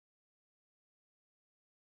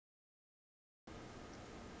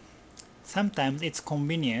sometimes it's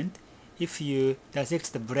convenient if you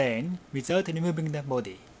dissect the brain without removing the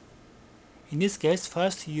body. In this case,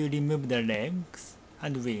 first you remove the legs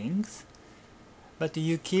and wings, but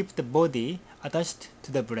you keep the body attached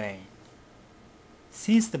to the brain.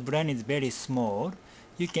 Since the brain is very small,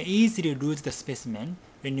 you can easily lose the specimen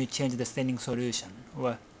when you change the staining solution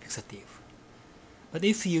or fixative. But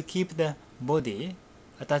if you keep the body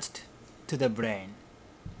attached to the brain,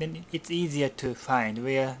 then it's easier to find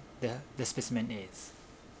where the specimen is.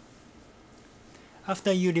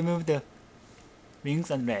 After you remove the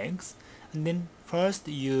wings and legs, and then first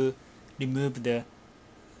you remove the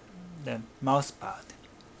mouth part,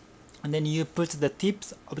 and then you put the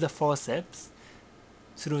tips of the forceps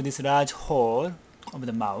through this large hole of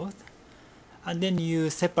the mouth, and then you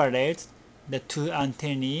separate the two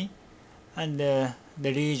antennae and the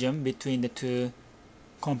region between the two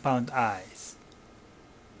compound eyes.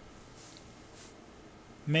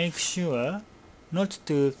 Make sure not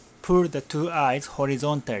to pull the two eyes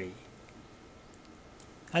horizontally.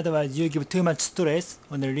 Otherwise, you give too much stress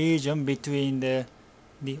on the region between the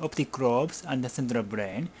optic lobes and the central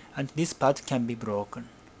brain, and this part can be broken.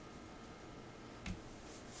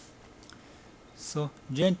 So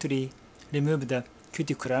gently remove the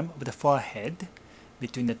cuticulum of the forehead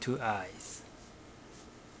between the two eyes.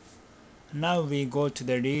 Now we go to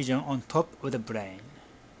the region on top of the brain.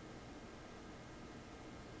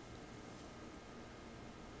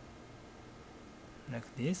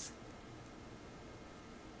 Like this.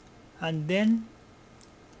 And then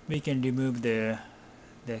we can remove the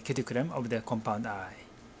cuticulum of the compound eye.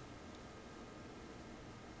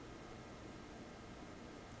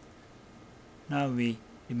 Now we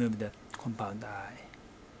remove the compound eye.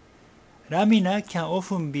 Lamina can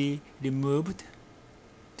often be removed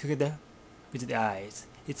together with the eyes.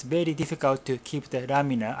 It's very difficult to keep the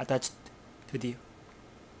lamina attached to the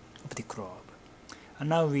optic lobe. And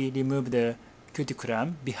now we remove the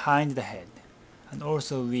cuticulum behind the head. And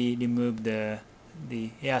also we remove the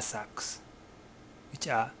air sacs, which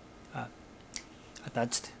are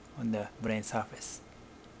attached on the brain surface.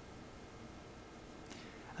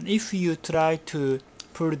 And if you try to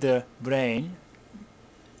pull the brain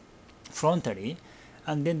frontally,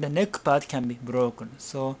 and then the neck part can be broken.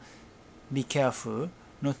 So be careful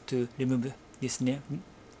not to remove this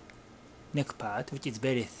neck part, which is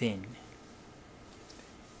very thin.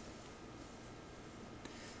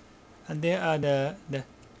 And there are the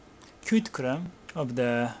cuticulum of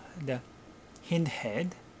the hind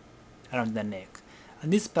head around the neck,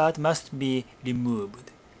 and this part must be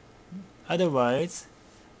removed. Otherwise,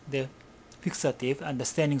 the fixative and the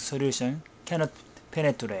staining solution cannot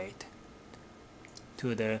penetrate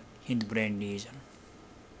to the hindbrain region.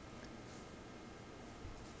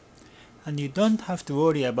 And you don't have to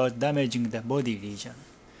worry about damaging the body region,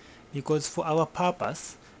 because for our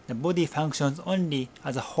purpose, the body functions only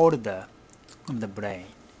as a holder of the brain.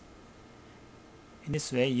 In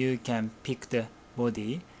this way, you can pick the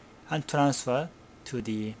body and transfer to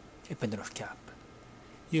the epinephral cap.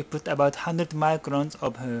 You put about 100 microns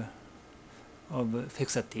of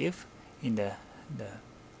fixative in the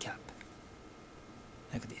cap,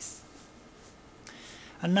 like this.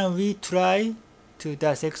 And now we try to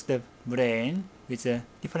dissect the brain with a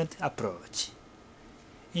different approach.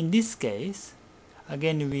 In this case,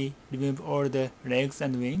 again we remove all the legs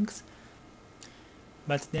and wings,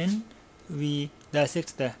 but then we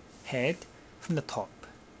dissect the head from the top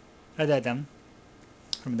rather than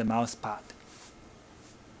from the mouth part.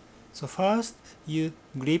 So first you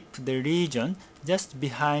grip the region just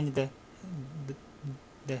behind the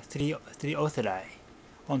three oculi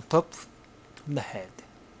on top of the head.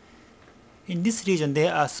 In this region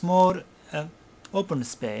there are small open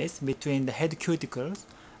space between the head cuticles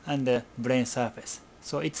and the brain surface,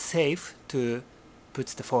 so it's safe to put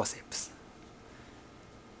the forceps.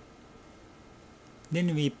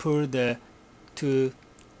 Then we pull the two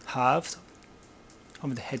halves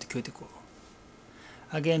of the head cuticle.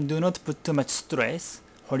 Again, do not put too much stress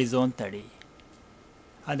horizontally,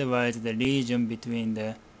 otherwise the region between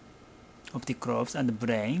the optic lobes and the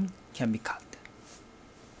brain can be cut.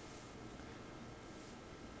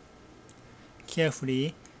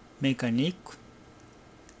 Carefully make a nick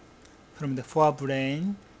from the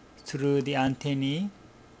forebrain through the antennae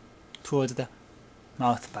towards the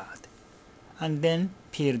mouth part, and then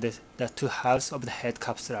peel the two halves of the head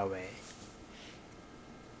capsule away.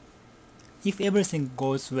 If everything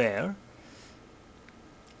goes well,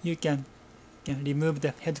 you can remove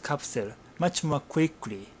the head capsule much more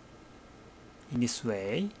quickly in this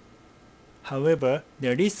way. However,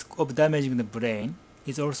 the risk of damaging the brain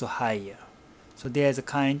is also higher, so there is a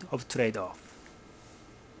kind of trade-off.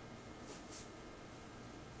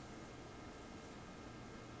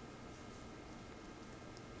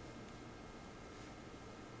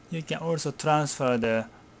 You can also transfer the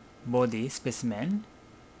body specimen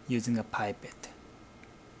using a pipette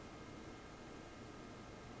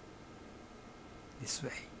this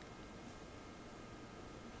way.